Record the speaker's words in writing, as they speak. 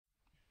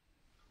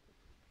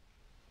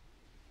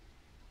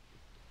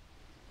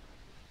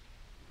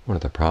One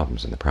of the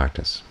problems in the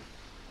practice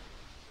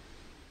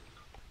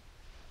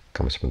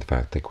comes from the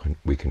fact that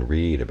we can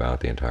read about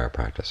the entire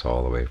practice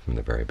all the way from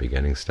the very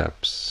beginning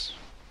steps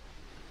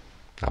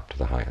up to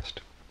the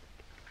highest.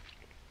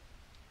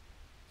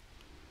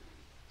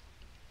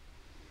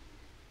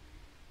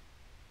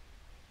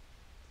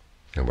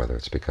 And whether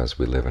it's because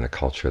we live in a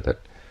culture that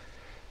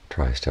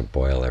tries to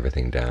boil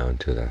everything down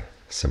to the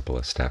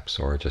simplest steps,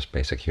 or just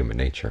basic human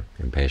nature,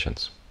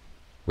 impatience.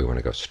 We want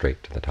to go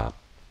straight to the top.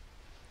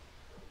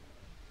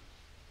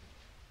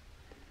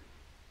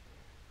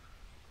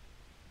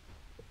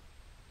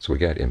 So we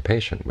get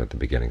impatient with the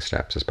beginning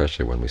steps,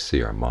 especially when we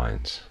see our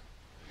minds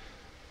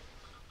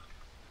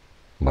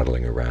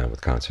muddling around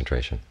with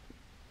concentration.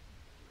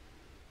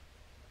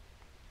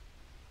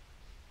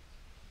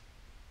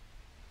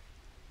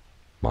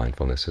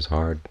 Mindfulness is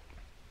hard.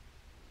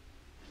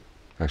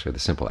 Actually, the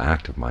simple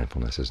act of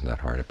mindfulness isn't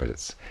that hard, but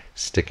it's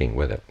sticking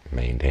with it,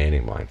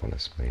 maintaining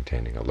mindfulness,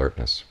 maintaining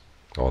alertness,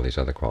 all these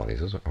other qualities.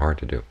 Those are hard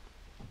to do.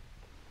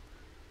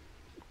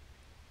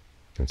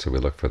 And so we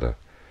look for the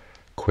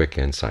quick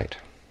insight,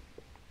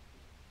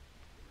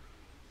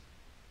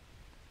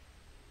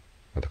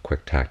 or the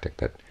quick tactic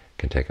that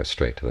can take us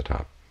straight to the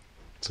top,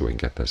 so we can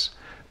get this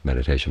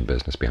meditation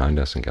business behind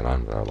us and get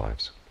on with our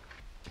lives.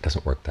 It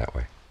doesn't work that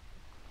way.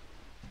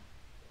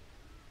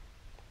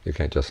 You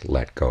can't just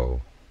let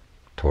go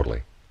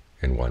totally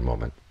in one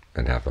moment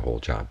and have the whole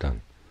job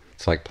done.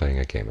 It's like playing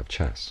a game of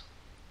chess.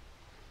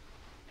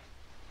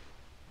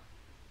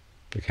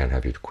 You can't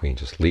have your queen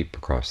just leap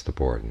across the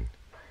board and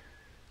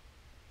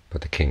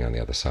put the king on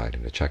the other side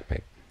into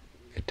checkmate.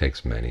 It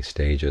takes many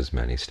stages,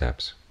 many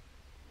steps.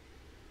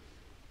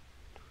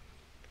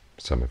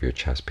 Some of your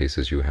chess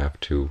pieces you have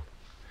to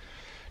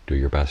do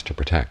your best to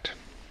protect.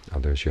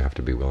 Others you have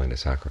to be willing to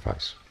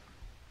sacrifice.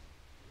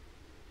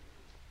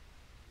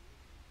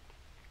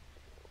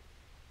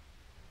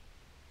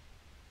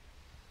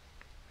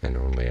 And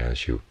only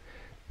as you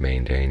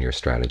maintain your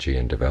strategy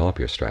and develop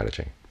your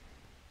strategy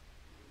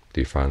do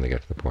you finally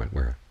get to the point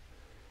where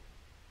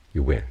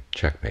you win,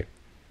 checkmate.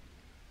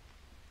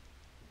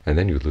 And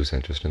then you lose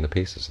interest in the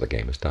pieces. The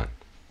game is done.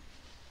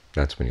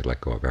 That's when you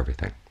let go of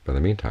everything. But in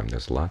the meantime,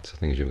 there's lots of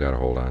things you've got to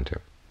hold on to.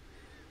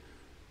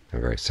 A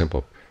very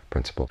simple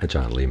principle that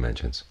John Lee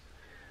mentions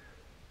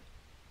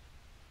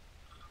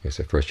is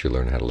that first you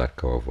learn how to let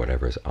go of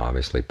whatever is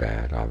obviously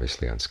bad,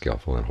 obviously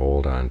unskillful, and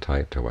hold on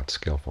tight to what's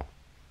skillful.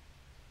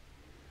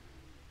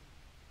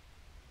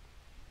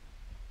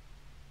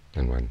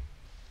 And when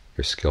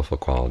your skillful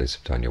qualities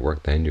have done your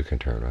work, then you can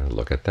turn around and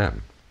look at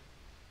them.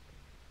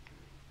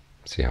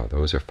 See how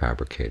those are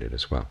fabricated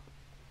as well.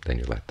 Then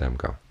you let them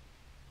go.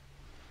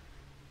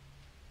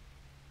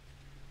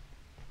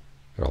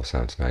 It all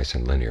sounds nice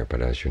and linear,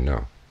 but as you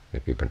know,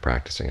 if you've been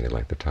practicing any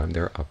length of time,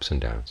 there are ups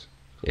and downs,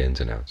 ins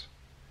and outs.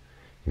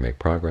 You make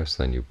progress,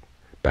 then you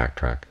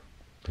backtrack,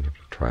 then you have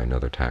to try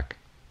another tack.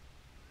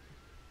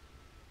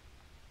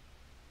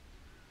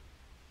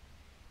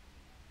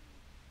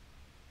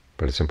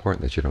 But it's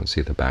important that you don't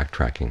see the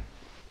backtracking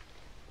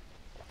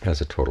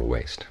as a total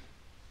waste.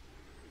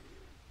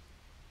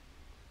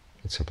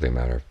 It's simply a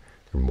matter of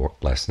there are more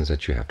lessons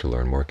that you have to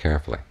learn more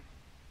carefully.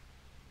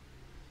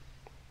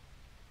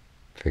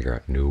 Figure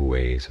out new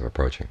ways of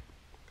approaching.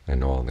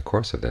 And all in the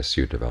course of this,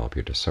 you develop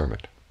your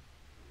discernment,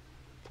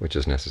 which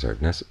is necessary.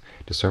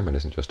 Discernment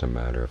isn't just a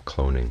matter of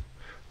cloning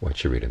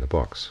what you read in the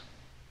books.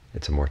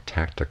 It's a more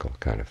tactical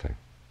kind of thing.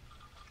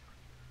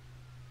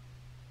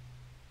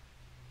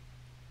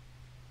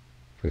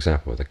 For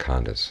example, with the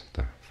khandhas,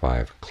 the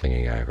 5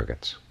 clinging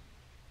aggregates.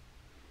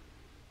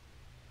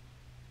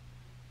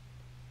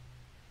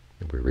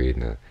 We read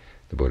in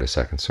the Buddha's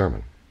second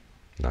sermon,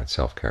 not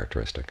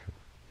self-characteristic.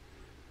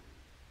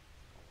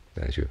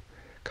 As you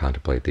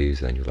contemplate these,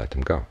 then you let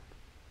them go.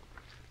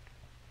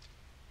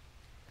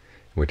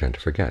 We tend to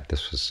forget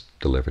this was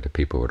delivered to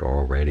people who had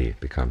already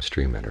become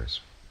stream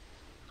enters,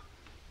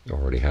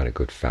 already had a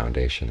good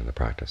foundation in the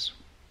practice.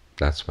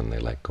 That's when they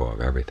let go of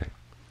everything.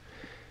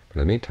 But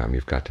in the meantime,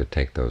 you've got to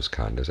take those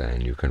khandhas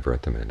and you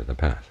convert them into the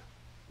path.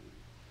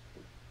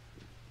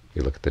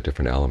 You look at the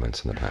different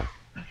elements in the path,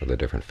 or the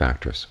different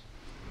factors.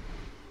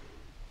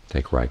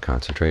 Take right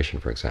concentration,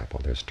 for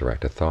example. There's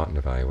directed thought and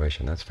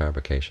evaluation. That's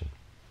fabrication.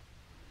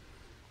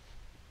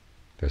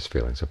 There's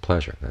feelings of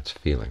pleasure. That's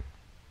feeling.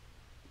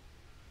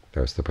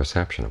 There's the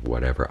perception of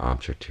whatever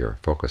object you're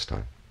focused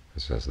on.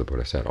 As the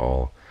Buddha said,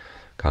 all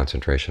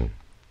concentration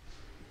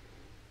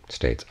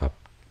states up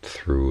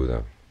through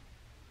the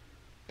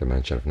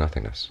dimension of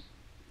nothingness.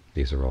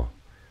 These are all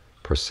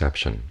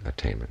perception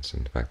attainments.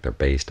 In fact, they're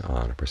based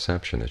on a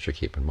perception that you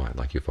keep in mind,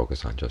 like you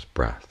focus on just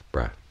breath,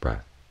 breath,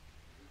 breath.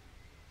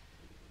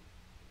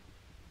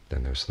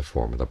 Then there's the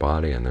form of the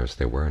body, and there's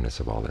the awareness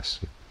of all this.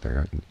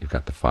 You've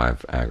got the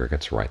 5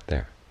 aggregates right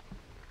there.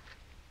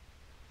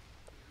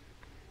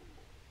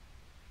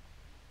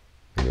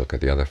 And you look at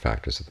the other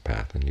factors of the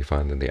path, and you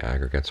find that the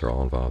aggregates are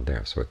all involved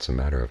there. So it's a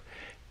matter of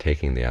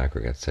taking the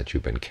aggregates that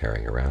you've been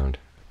carrying around,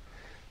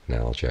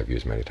 analogy I've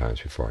used many times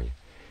before. You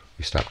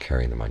stop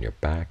carrying them on your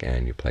back,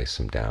 and you place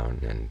them down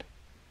and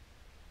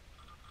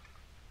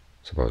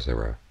Suppose there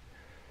were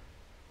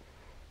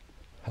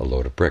a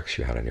load of bricks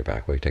you had on your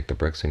back. Well, you take the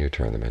bricks and you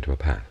turn them into a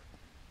path.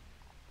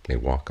 You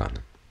walk on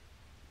them.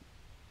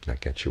 That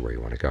gets you where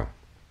you want to go.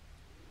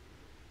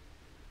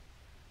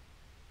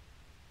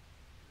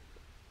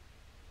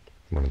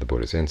 One of the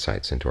Buddha's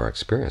insights into our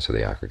experience of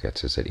the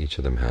aggregates is that each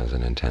of them has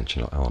an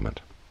intentional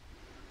element.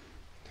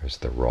 There's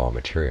the raw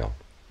material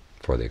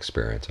for the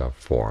experience of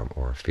form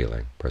or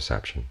feeling,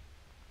 perception,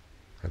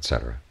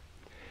 etc.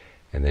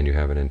 And then you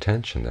have an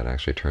intention that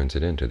actually turns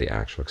it into the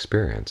actual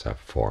experience of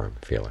form,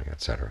 feeling,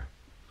 etc.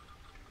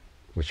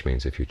 Which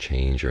means if you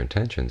change your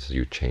intentions,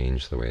 you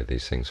change the way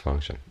these things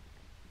function.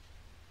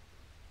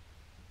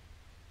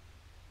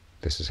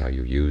 This is how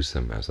you use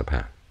them as the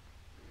path.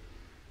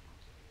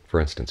 For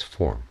instance,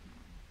 form.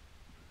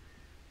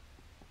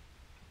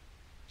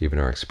 Even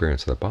our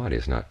experience of the body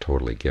is not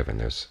totally given.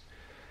 There's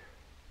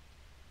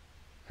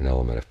an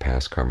element of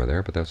past karma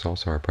there, but that's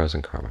also our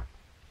present karma.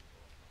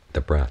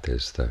 The breath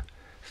is the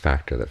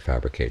factor that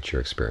fabricates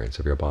your experience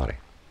of your body.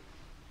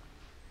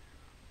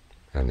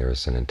 And there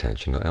is an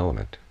intentional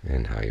element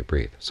in how you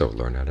breathe. So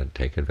learn how to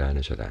take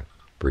advantage of that.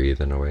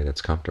 Breathe in a way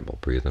that's comfortable.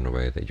 Breathe in a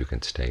way that you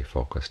can stay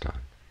focused on.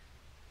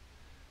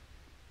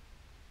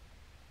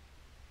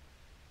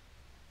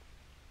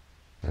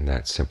 And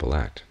that simple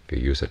act, if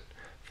you use it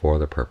for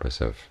the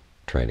purpose of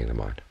training the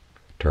mind,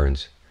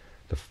 turns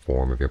the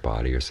form of your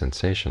body, your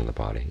sensation of the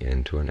body,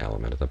 into an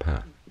element of the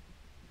path.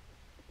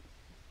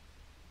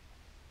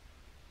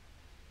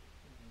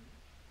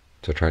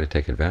 So try to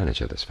take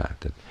advantage of this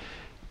fact that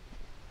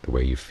the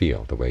way you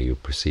feel, the way you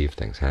perceive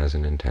things has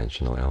an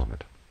intentional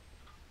element.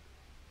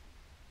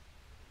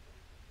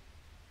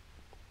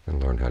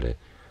 And learn how to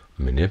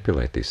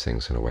manipulate these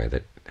things in a way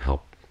that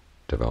help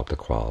develop the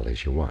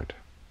qualities you want.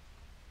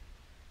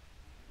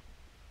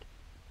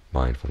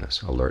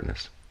 Mindfulness,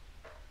 alertness,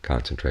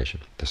 concentration,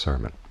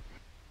 discernment.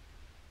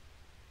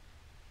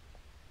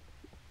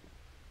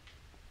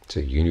 So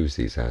you can use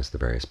these as the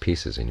various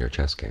pieces in your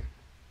chess game.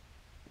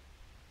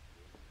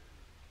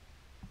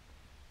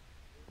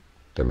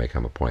 There may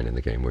come a point in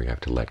the game where you have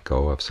to let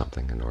go of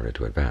something in order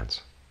to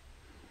advance.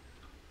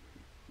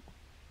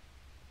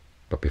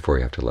 But before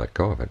you have to let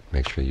go of it,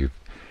 make sure you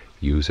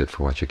use it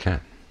for what you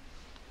can.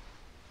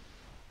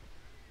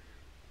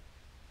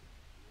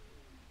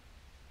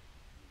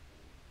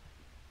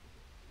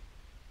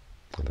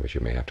 Otherwise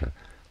you may have to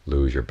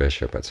lose your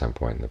bishop at some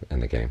point in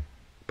the game.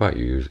 But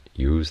you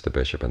use the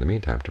bishop in the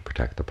meantime to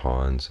protect the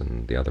pawns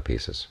and the other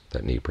pieces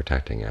that need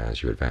protecting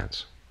as you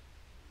advance.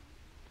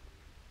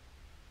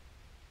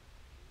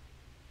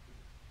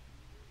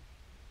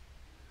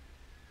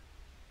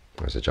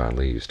 As John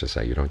Lee used to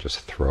say, you don't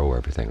just throw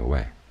everything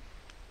away.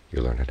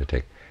 You learn how to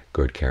take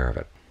good care of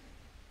it.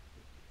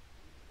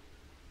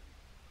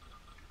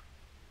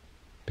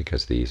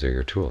 Because these are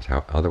your tools.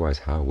 Otherwise,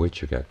 how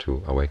would you get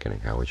to awakening?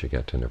 How would you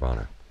get to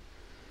nirvana?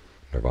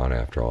 Nirvana,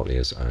 after all,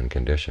 is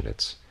unconditioned.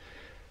 It's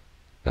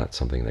not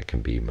something that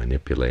can be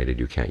manipulated.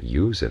 You can't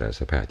use it as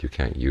the path. You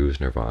can't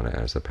use nirvana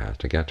as the path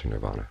to get to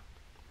nirvana.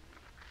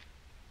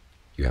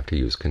 You have to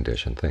use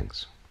conditioned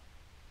things.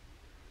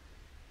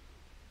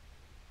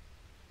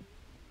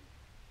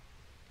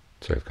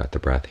 So you've got the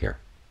breath here.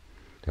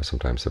 Now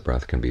sometimes the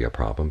breath can be a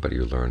problem, but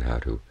you learn how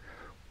to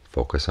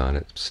focus on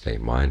it, stay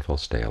mindful,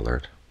 stay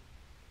alert.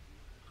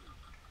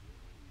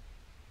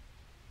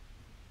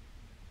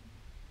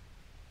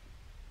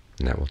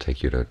 And that will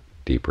take you to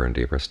deeper and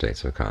deeper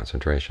states of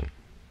concentration.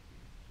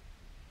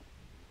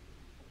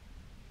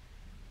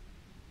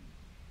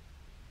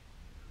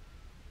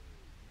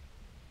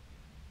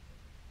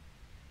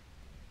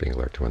 Being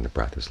alert to when the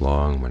breath is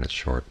long, when it's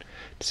short,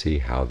 to see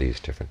how these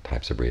different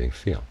types of breathing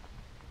feel.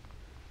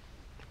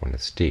 When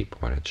it's deep,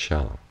 when it's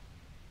shallow.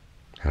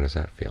 How does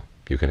that feel?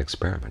 You can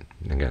experiment.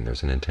 And again,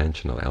 there's an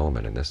intentional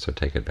element in this, so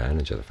take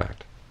advantage of the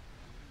fact.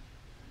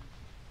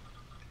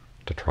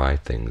 To try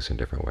things in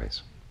different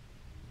ways.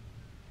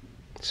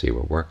 See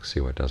what works, see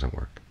what doesn't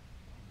work.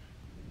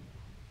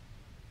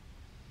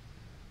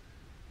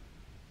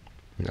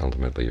 And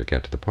ultimately you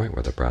get to the point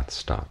where the breath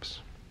stops.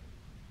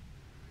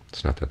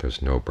 It's not that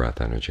there's no breath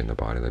energy in the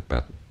body.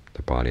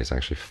 The body is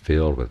actually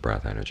filled with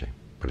breath energy,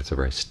 but it's a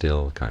very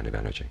still kind of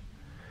energy.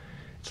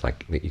 It's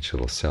like each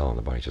little cell in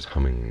the body just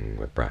humming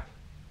with breath.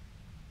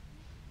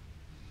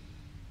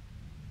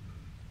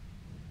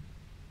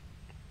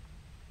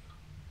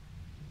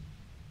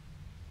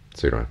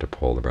 So you don't have to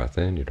pull the breath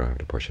in, you don't have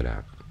to push it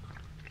out.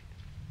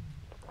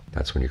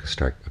 That's when you can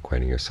start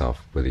acquainting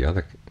yourself with the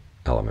other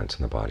elements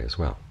in the body as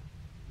well.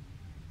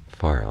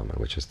 Fire element,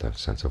 which is the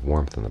sense of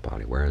warmth in the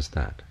body. Where is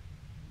that?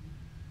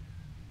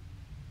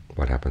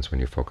 What happens when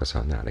you focus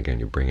on that? Again,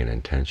 you bring an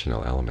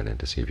intentional element in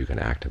to see if you can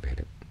activate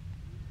it.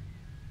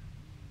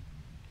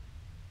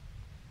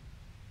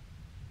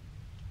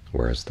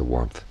 Where is the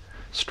warmth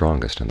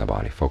strongest in the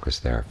body? Focus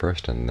there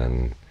first, and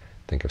then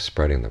think of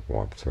spreading the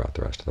warmth throughout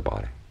the rest of the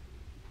body.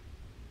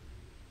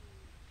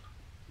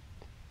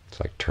 It's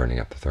like turning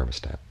up the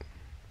thermostat.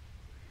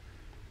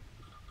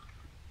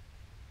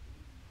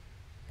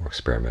 Or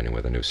experimenting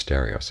with a new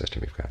stereo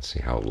system. You've got to see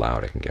how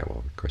loud it can get.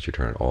 Well, of course, you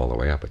turn it all the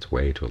way up. It's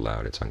way too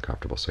loud. It's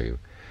uncomfortable, so you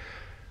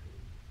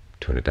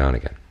tune it down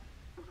again.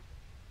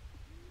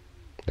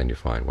 Then you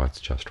find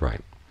what's just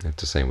right. It's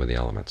the same with the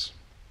elements.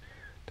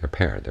 They're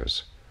paired.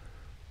 There's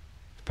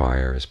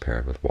fire is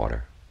paired with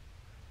water.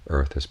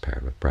 Earth is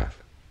paired with breath.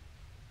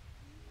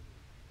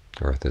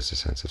 Earth is a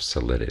sense of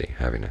solidity,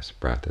 heaviness.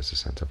 Breath is a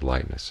sense of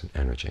lightness and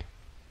energy,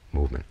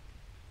 movement.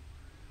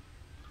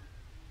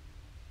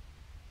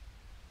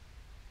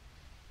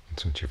 And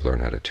since you've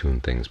learned how to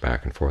tune things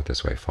back and forth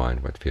this way,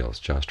 find what feels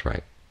just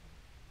right.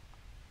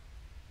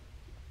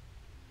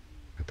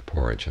 Like the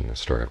porridge in the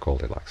story of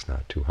Goldilocks,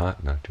 not too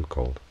hot, not too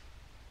cold.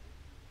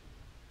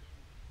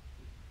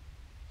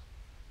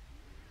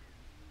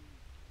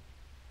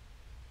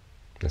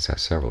 This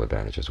has several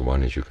advantages.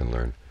 One is you can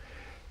learn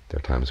there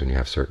are times when you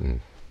have certain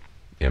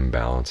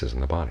imbalances in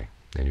the body,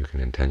 and you can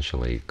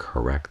intentionally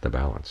correct the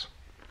balance.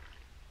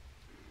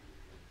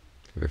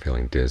 If you're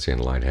feeling dizzy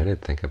and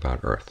lightheaded, think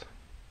about earth.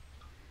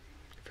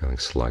 If you're feeling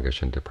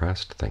sluggish and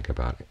depressed, think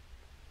about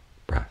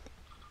breath.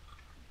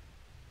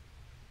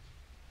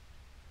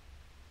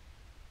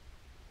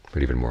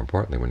 But even more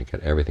importantly, when you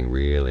get everything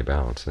really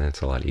balanced, then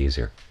it's a lot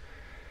easier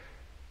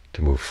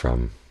to move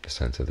from the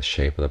sense of the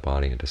shape of the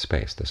body into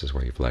space. This is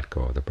where you've let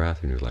go of the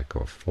breath and you let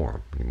go of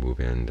form. You move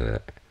into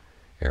the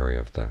area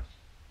of the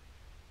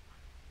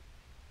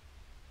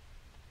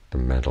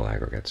mental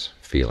aggregates,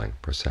 feeling,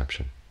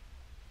 perception,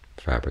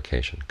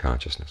 fabrication,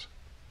 consciousness.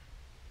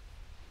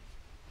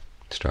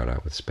 Start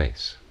out with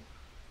space.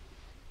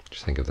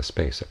 Just think of the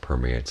space that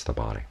permeates the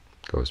body,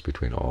 goes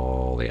between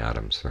all the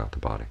atoms throughout the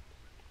body.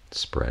 It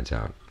spreads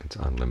out. It's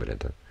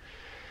unlimited,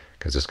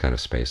 because this kind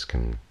of space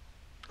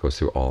goes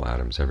through all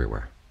atoms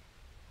everywhere.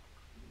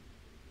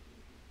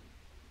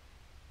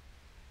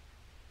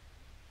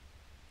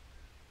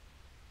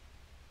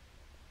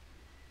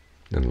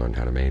 Then learn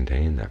how to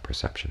maintain that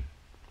perception.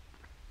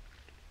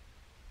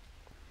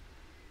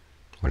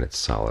 When it's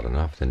solid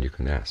enough, then you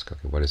can ask,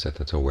 okay, what is it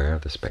that's aware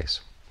of the space?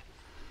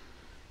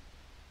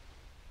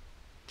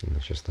 And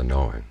it's just the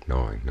knowing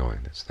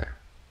that's there.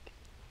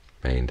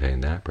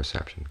 Maintain that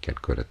perception.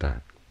 Get good at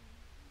that.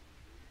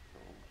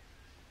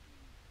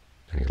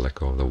 And you let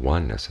go of the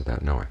oneness of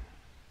that knowing.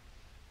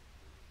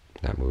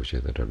 That moves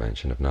you to the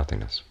dimension of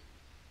nothingness.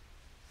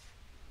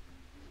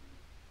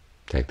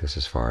 Take this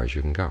as far as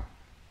you can go.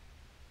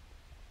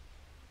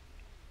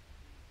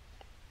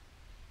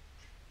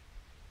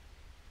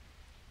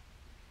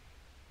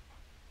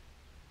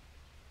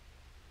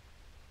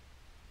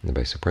 And the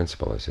basic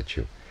principle is that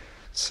you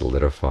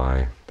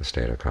solidify the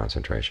state of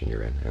concentration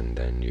you're in, and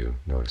then you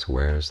notice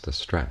where's the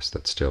stress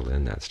that's still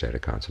in that state of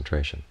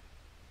concentration.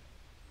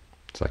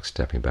 It's like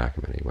stepping back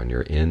a minute. When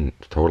you're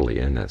totally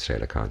in that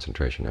state of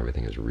concentration,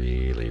 everything is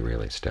really,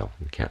 really still.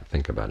 You can't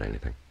think about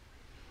anything.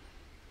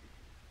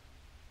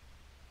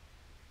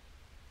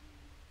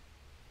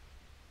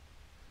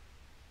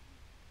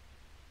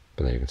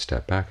 But then you can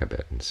step back a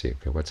bit and see,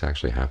 okay, what's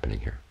actually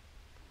happening here?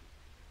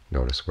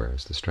 Notice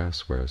where's the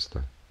stress, where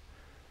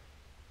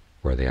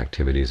are the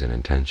activities and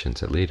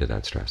intentions that lead to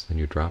that stress. Then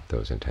you drop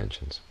those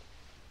intentions.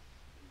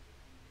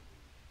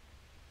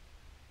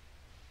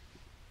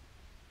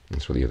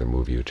 This will either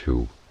move you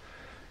to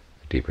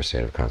a deeper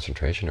state of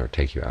concentration or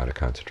take you out of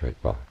concentration,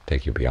 well,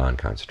 take you beyond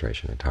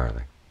concentration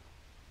entirely.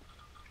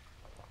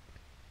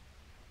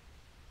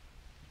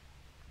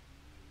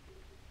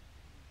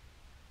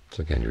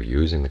 So again, you're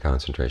using the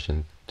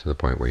concentration to the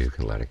point where you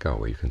can let it go,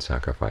 where you can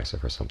sacrifice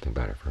it for something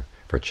better,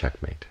 for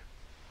checkmate.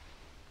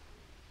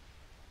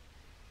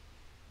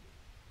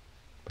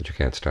 But you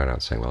can't start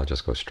out saying, well, I'll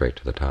just go straight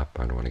to the top.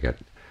 I don't want to get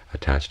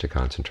attached to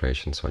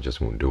concentration, so I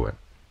just won't do it.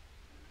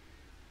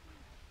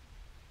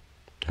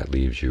 That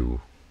leaves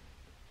you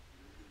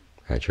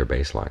at your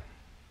baseline.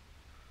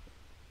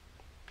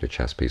 Your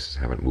chess pieces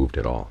haven't moved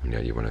at all, and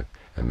yet you want to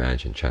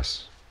imagine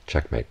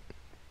checkmate.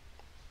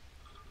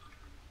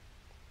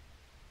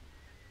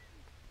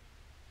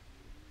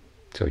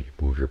 So you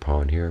move your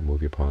pawn here,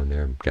 move your pawn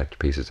there, get the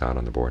pieces out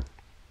on the board.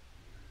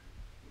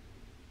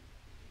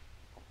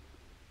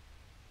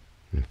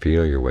 And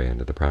feel your way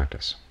into the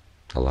practice.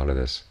 A lot of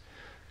this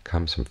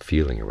comes from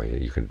feeling your way.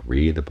 You can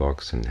read the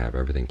books and have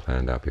everything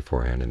planned out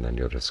beforehand, and then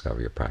you'll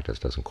discover your practice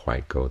doesn't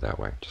quite go that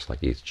way. Just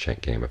like each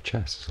game of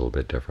chess is a little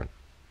bit different.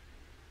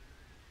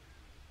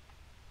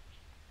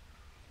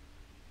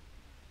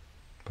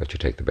 But you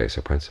take the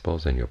basic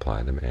principles and you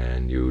apply them,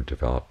 and you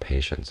develop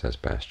patience as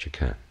best you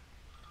can.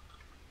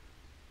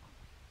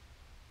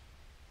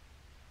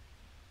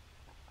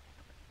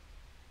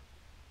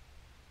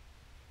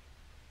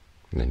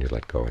 And then you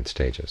let go in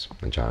stages.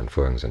 And John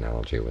Fuang's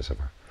analogy was of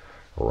a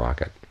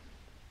rocket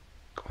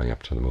going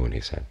up to the moon,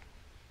 he said.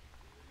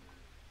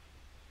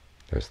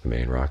 There's the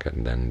main rocket,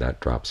 and then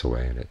that drops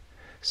away, and it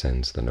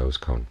sends the nose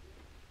cone,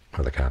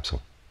 or the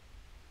capsule,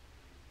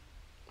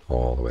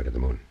 all the way to the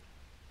moon.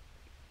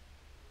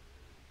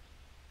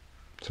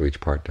 So each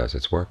part does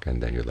its work,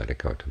 and then you let it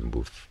go to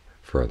move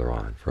further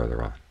on,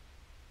 further on.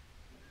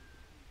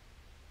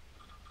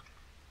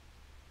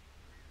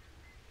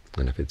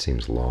 And if it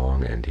seems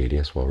long and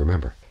tedious, well,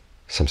 remember,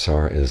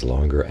 samsara is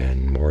longer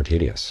and more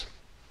tedious.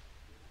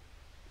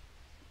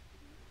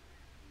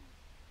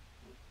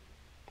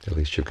 At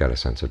least you've got a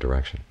sense of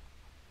direction.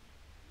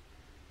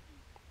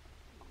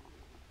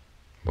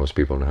 Most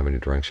people don't have any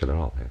direction at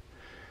all. They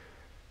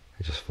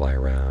just fly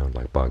around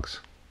like bugs,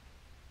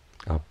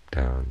 up,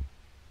 down,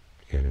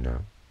 in and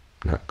out,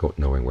 not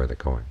knowing where they're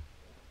going.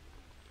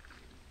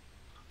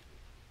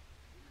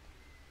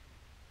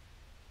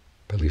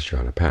 But at least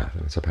you're on a path,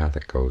 and it's a path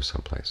that goes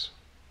someplace.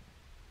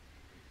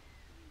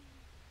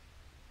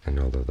 And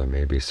although there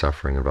may be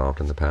suffering involved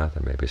in the path,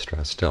 there may be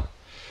stress, still,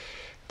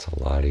 it's a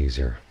lot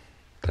easier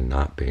than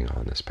not being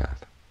on this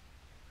path.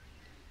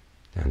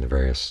 And the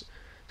various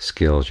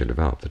skills you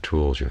develop, the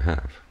tools you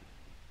have,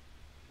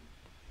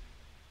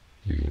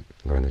 you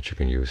learn that you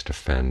can use to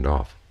fend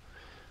off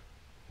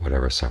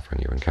whatever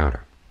suffering you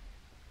encounter.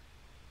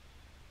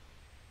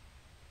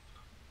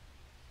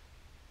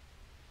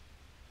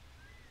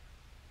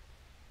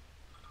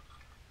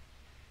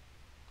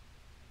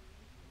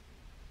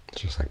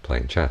 It's just like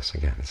playing chess.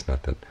 Again, it's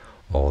not that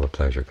all the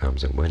pleasure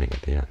comes in winning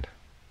at the end.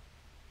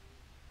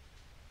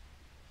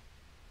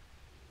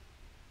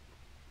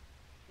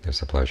 There's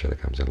the pleasure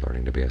that comes in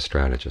learning to be a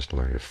strategist,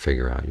 learning to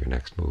figure out your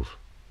next move.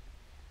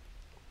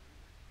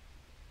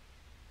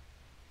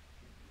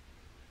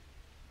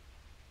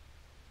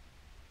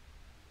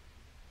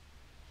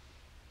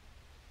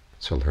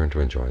 So learn to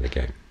enjoy the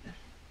game.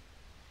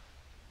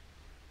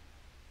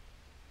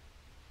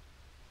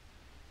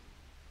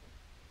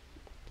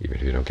 Even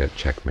if you don't get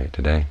checkmate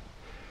today,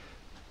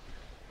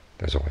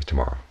 there's always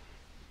tomorrow.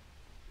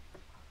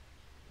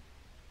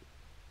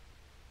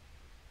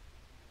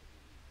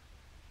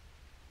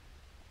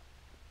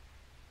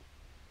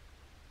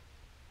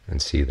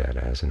 And see that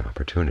as an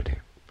opportunity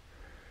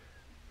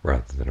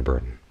rather than a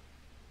burden.